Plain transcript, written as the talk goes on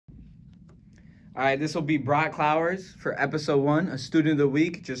All right, this will be Broc Clowers for episode 1, a student of the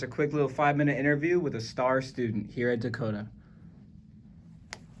week. Just a quick little 5-minute interview with a star student here at Dakota.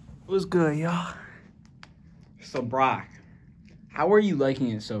 What's good, y'all? So, Broc, how are you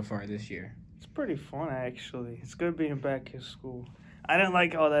liking it so far this year? It's pretty fun, actually. It's good being back in school. I didn't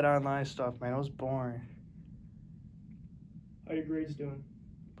like all that online stuff, man. It was boring. How are your grades doing?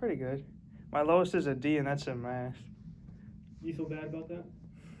 Pretty good. My lowest is a D, and that's in math. You feel bad about that?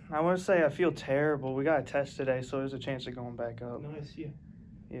 I want to say I feel terrible. We got a test today, so there's a chance of going back up. Nice, yeah.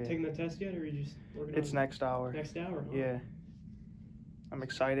 Yeah. Taking the test yet, or are you just working It's on next hour. it? Next hour, huh? Yeah. I'm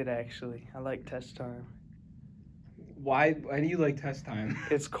excited, actually. I like test time. Why do you like test time?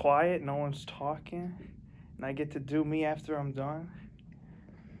 It's quiet, no one's talking, and I get to do me after I'm done.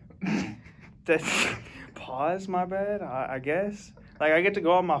 That's pause, my bad, I guess. Like, I get to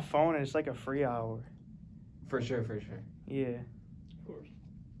go on my phone, and it's like a free hour. For sure. Yeah. Of course.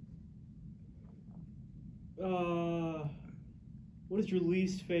 What is your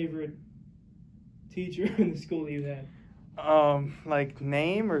least favorite teacher in the school that you had? Like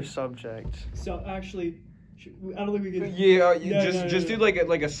name or subject? So actually, I don't think we could. Yeah, No. do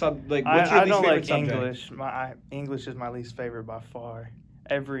like a sub. Like, what's your I least don't favorite like subject? English. English is my least favorite by far.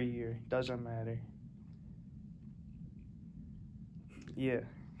 Every year, doesn't matter. Yeah.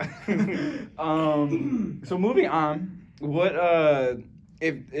 So moving on, what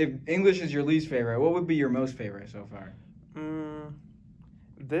if English is your least favorite, what would be your most favorite so far?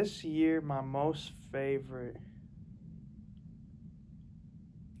 This year, my most favorite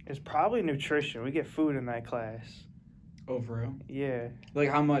is probably nutrition. We get food in that class. Oh, for real? Yeah. Like,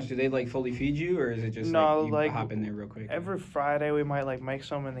 how much? Do they, like, fully feed you, or is it just, No, you like, hop in there real quick? Every Friday, we might, like, make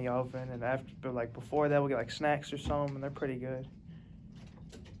some in the oven, and after, like, before that, we get, like, snacks or something, and they're pretty good.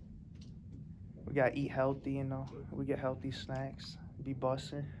 We gotta eat healthy, you know. We get healthy snacks. Be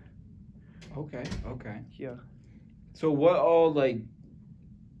bussin'. Okay. Yeah. So what all,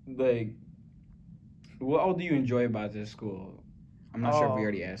 what all do you enjoy about this school? I'm not sure if we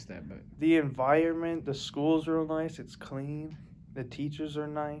already asked that, but... The environment, the school's real nice. It's clean. The teachers are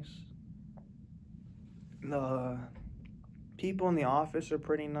nice. The people in the office are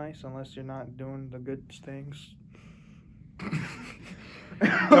pretty nice, unless you're not doing the good things.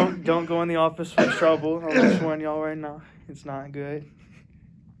 Don't go in the office for trouble. I'll just warn y'all right now. It's not good.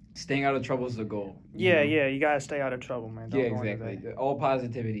 Staying out of trouble is the goal. Yeah, you gotta stay out of trouble, man. Don't go into exactly. that. All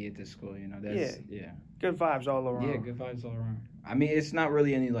positivity at this school, you know. That's yeah. Good vibes all around. Yeah, good vibes all around. I mean, it's not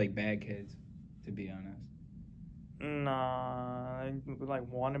really any like bad kids, to be honest. Nah, like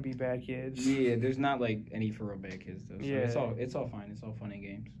wannabe bad kids. Yeah, there's not like any for real bad kids though. So Yeah. it's all fine. It's all fun and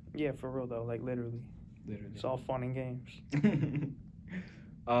games. Yeah, for real though. Like literally. It's all fun and games.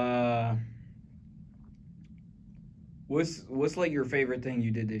 What's like your favorite thing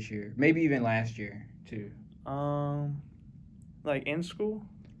you did this year? Maybe even last year too. Like in school?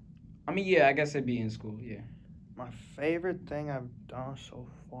 I mean, yeah, I guess it'd be in school. Yeah. My favorite thing I've done so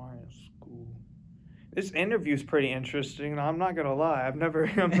far in school. This interview's pretty interesting. I'm not gonna lie. I've never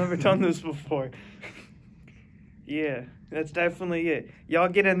done this before. Yeah, that's definitely it. Y'all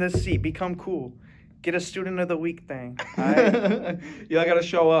get in this seat. Become cool. Get a student of the week thing. All right? Yeah, I gotta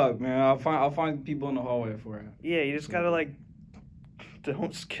show up, man. I'll find people in the hallway for it. Yeah, you just gotta like.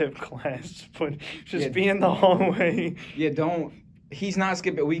 Don't skip class, but just be in the hallway. Yeah, don't. He's not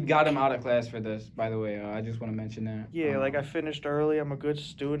skipping. We got him out of class for this, by the way. I just want to mention that. Yeah, like I finished early. I'm a good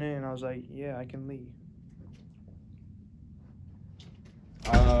student, and I was like, yeah, I can leave.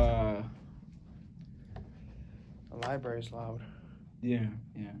 The library's loud. Yeah.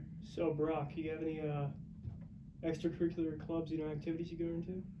 So, Broc, you have any extracurricular clubs, activities you go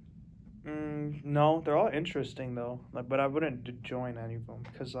into? No, they're all interesting though. Like, but I wouldn't join any of them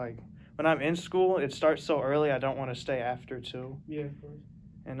because, like, when I'm in school, it starts so early. I don't want to stay after too. Yeah, of course.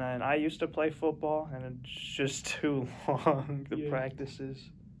 And then I used to play football, and it's just too long. The practices.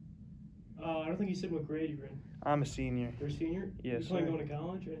 I don't think you said what grade you're in. I'm a senior. You're a senior? Yes. You plan going to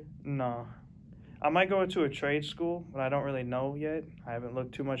college? Or? No. I might go to a trade school, but I don't really know yet. I haven't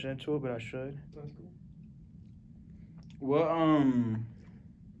looked too much into it, but I should. That's cool. Well,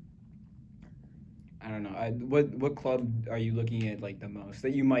 I don't know. What club are you looking at like the most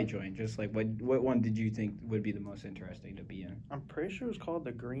that you might join? Just like what one did you think would be the most interesting to be in? I'm pretty sure it was called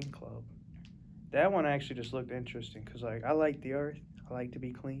the Green Club. That one actually just looked interesting because, like, I like the earth. I like to be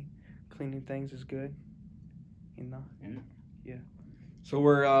clean. Cleaning things is good. Yeah. So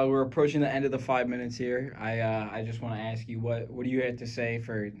we're approaching the end of the 5 minutes here. I just want to ask you what do you have to say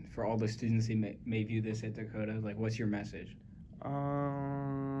for all the students who may view this at Dakota? Like, what's your message?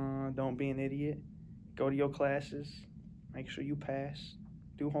 Don't be an idiot. Go to your classes. Make sure you pass.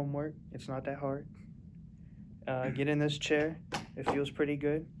 do homework. It's not that hard. Get in this chair. It feels pretty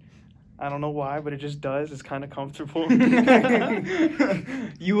good. I don't know why, but it just does. It's kind of comfortable.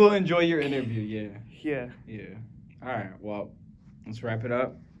 You will enjoy your interview, yeah. Yeah. Yeah. All right, well, let's wrap it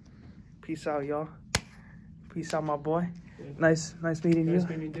up. Peace out, y'all. Peace out, my boy. Yeah. Nice meeting you. Nice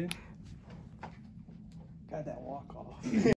meeting you, dude. Got that walk off.